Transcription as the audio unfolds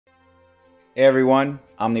Hey everyone,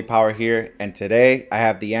 OmniPower here, and today I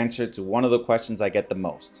have the answer to one of the questions I get the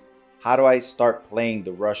most. How do I start playing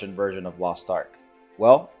the Russian version of Lost Ark?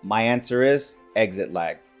 Well, my answer is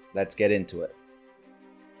ExitLag. Let's get into it.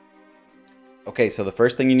 Okay, so the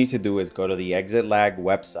first thing you need to do is go to the ExitLag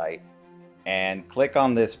website and click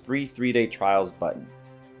on this free 3-day trials button.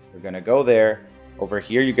 You're going to go there. Over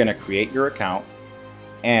here, you're going to create your account.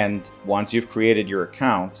 And once you've created your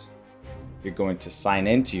account, you're going to sign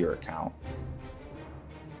into your account.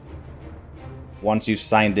 Once you've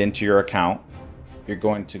signed into your account, you're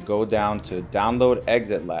going to go down to download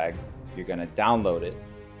ExitLag. You're going to download it.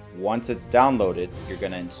 Once it's downloaded, you're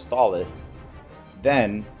going to install it.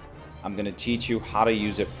 Then I'm going to teach you how to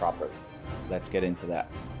use it properly. Let's get into that.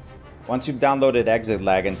 Once you've downloaded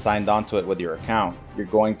ExitLag and signed onto it with your account, you're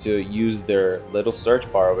going to use their little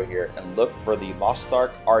search bar over here and look for the Lost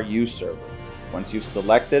Ark RU server. Once you've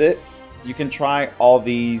selected it, you can try all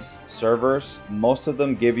these servers. Most of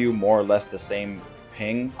them give you more or less the same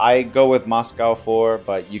ping. I go with Moscow 4,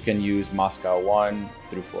 but you can use Moscow 1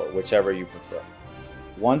 through 4, whichever you prefer.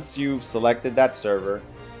 Once you've selected that server,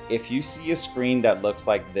 if you see a screen that looks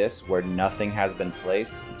like this where nothing has been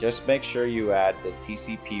placed, just make sure you add the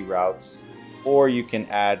TCP routes, or you can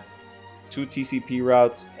add 2 TCP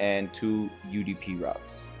routes and 2 UDP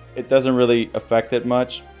routes. It doesn't really affect it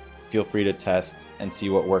much. Feel free to test and see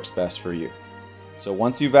what works best for you. So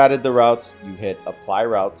once you've added the routes, you hit apply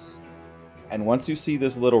routes. And once you see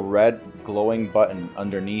this little red glowing button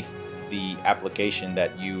underneath the application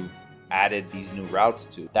that you've added these new routes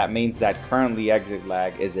to, that means that currently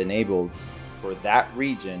ExitLag is enabled for that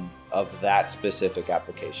region of that specific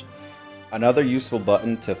application. Another useful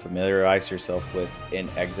button to familiarize yourself with in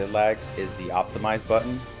ExitLag is the optimize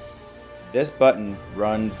button. This button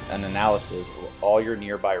runs an analysis of all your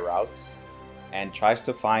nearby routes and tries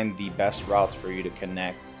to find the best routes for you to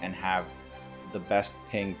connect and have the best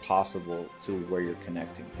ping possible to where you're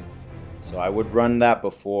connecting to. So I would run that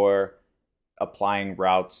before applying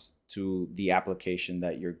routes to the application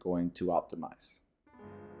that you're going to optimize.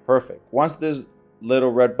 Perfect. Once this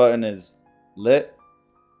little red button is lit,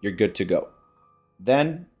 you're good to go.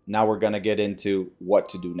 Then, now we're going to get into what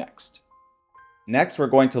to do next. Next, we're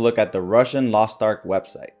going to look at the Russian Lost Ark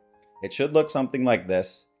website. It should look something like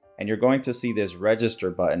this, and you're going to see this register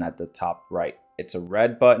button at the top right. It's a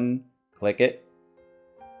red button. Click it.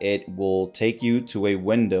 It will take you to a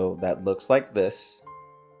window that looks like this.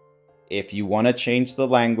 If you want to change the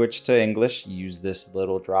language to English, use this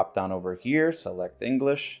little drop down over here, select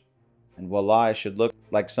English, and voila, it should look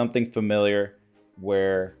like something familiar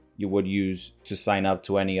where you would use to sign up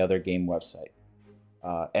to any other game website.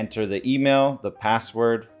 Enter the email, the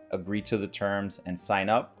password, agree to the terms, and sign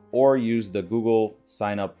up, or use the Google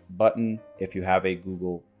sign up button if you have a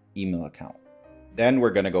Google email account. Then we're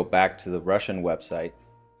going to go back to the Russian website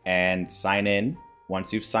and sign in.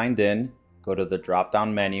 Once you've signed in, go to the drop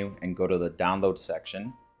down menu and go to the download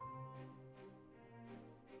section.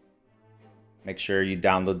 Make sure you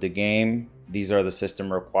download the game. These are the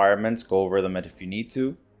system requirements. Go over them if you need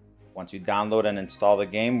to. Once you download and install the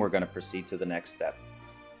game, we're going to proceed to the next step.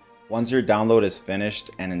 Once your download is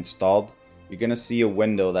finished and installed, you're going to see a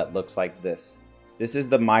window that looks like this. This is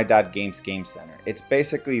the My.Games Game Center. It's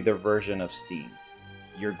basically their version of Steam.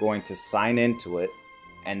 You're going to sign into it,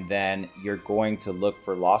 and then you're going to look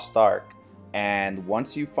for Lost Ark. And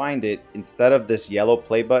once you find it, instead of this yellow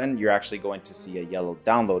play button, you're actually going to see a yellow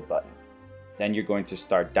download button. Then you're going to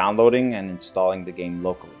start downloading and installing the game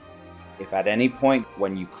locally. If at any point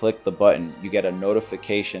when you click the button, you get a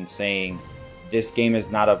notification saying this game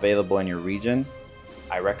is not available in your region,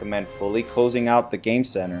 I recommend fully closing out the Game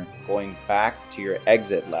Center, going back to your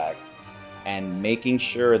ExitLag, and making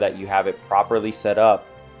sure that you have it properly set up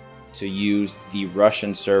to use the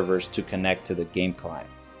Russian servers to connect to the game client.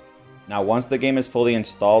 Now, once the game is fully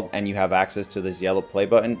installed and you have access to this yellow play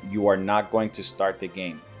button, you are not going to start the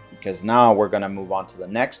game, because now we're going to move on to the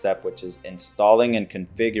next step, which is installing and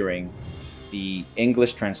configuring the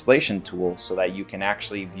English translation tool so that you can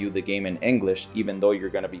actually view the game in English even though you're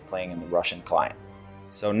going to be playing in the Russian client.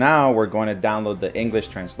 So now we're going to download the English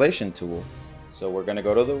translation tool. So we're going to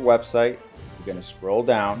go to the website, we're going to scroll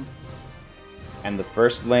down, and the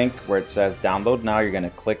first link where it says download now, you're going to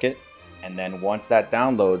click it. And then once that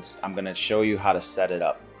downloads, I'm going to show you how to set it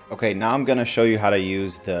up. Okay, now I'm going to show you how to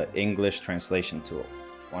use the English translation tool.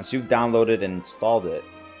 Once you've downloaded and installed it,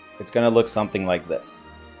 it's going to look something like this.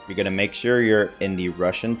 You're going to make sure you're in the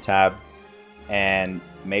Russian tab and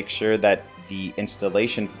make sure that the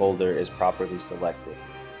installation folder is properly selected.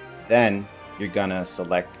 Then you're going to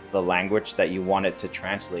select the language that you want it to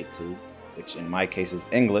translate to, which in my case is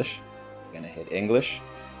English. You're going to hit English.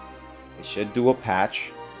 It should do a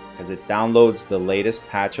patch because it downloads the latest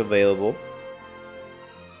patch available.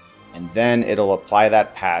 And then it'll apply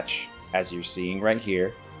that patch as you're seeing right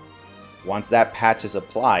here. Once that patch is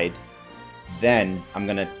applied, then I'm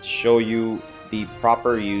going to show you the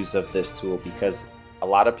proper use of this tool, because a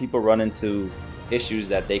lot of people run into issues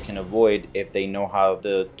that they can avoid if they know how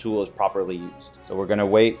the tool is properly used. So we're going to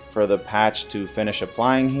wait for the patch to finish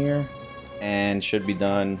applying here, and should be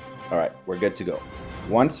done. All right, we're good to go.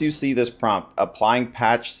 Once you see this prompt, applying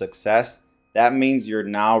patch success, that means you're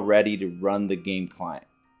now ready to run the game client.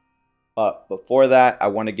 But before that, I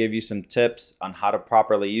want to give you some tips on how to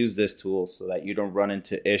properly use this tool so that you don't run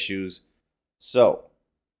into issues. So,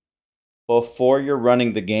 before you're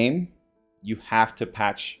running the game, you have to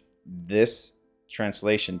patch this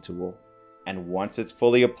translation tool. And once it's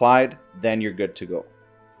fully applied, then you're good to go.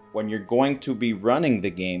 When you're going to be running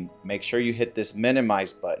the game, make sure you hit this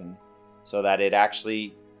minimize button so that it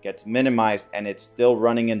actually gets minimized and it's still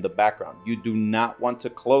running in the background. You do not want to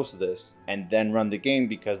close this and then run the game,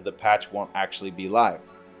 because the patch won't actually be live.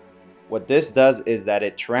 What this does is that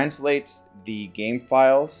it translates the game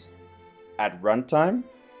files at runtime,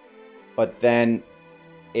 but then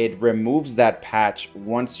it removes that patch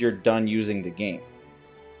once you're done using the game.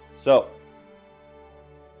 So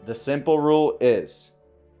the simple rule is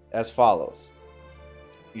as follows.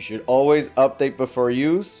 You should always update before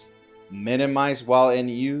use, minimize while in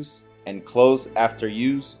use, and close after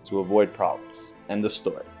use to avoid problems. End of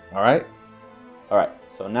story. All right.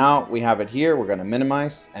 So now we have it here. We're going to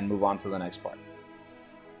minimize and move on to the next part.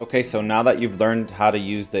 Okay, so now that you've learned how to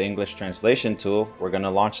use the English translation tool, we're going to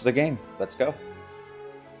launch the game. Let's go.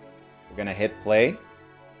 We're going to hit play.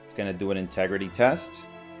 It's going to do an integrity test.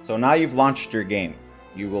 So now you've launched your game.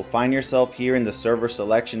 You will find yourself here in the server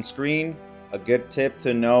selection screen. A good tip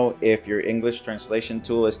to know if your English translation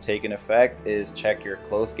tool is taking effect is check your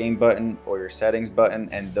close game button or your settings button,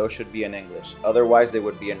 and those should be in English. Otherwise, they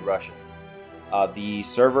would be in Russian. The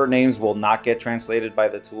server names will not get translated by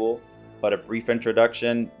the tool, but a brief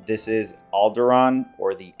introduction. This is Alderaan,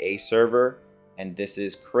 or the A server, and this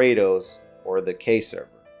is Kratos, or the K server.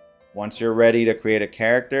 Once you're ready to create a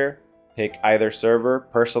character, pick either server.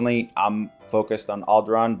 Personally, I'm focused on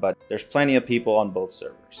Alderaan, but there's plenty of people on both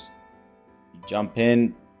servers. Jump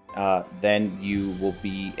in, then you will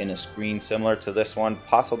be in a screen similar to this one,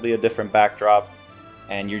 possibly a different backdrop,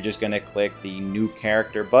 and you're just going to click the new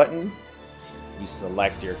character button. You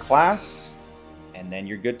select your class, and then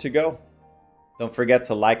you're good to go. Don't forget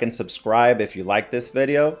to like and subscribe if you like this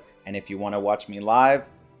video, and if you want to watch me live,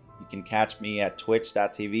 you can catch me at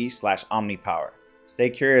twitch.tv/OmniPower. Stay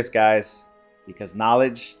curious, guys, because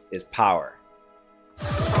knowledge is power.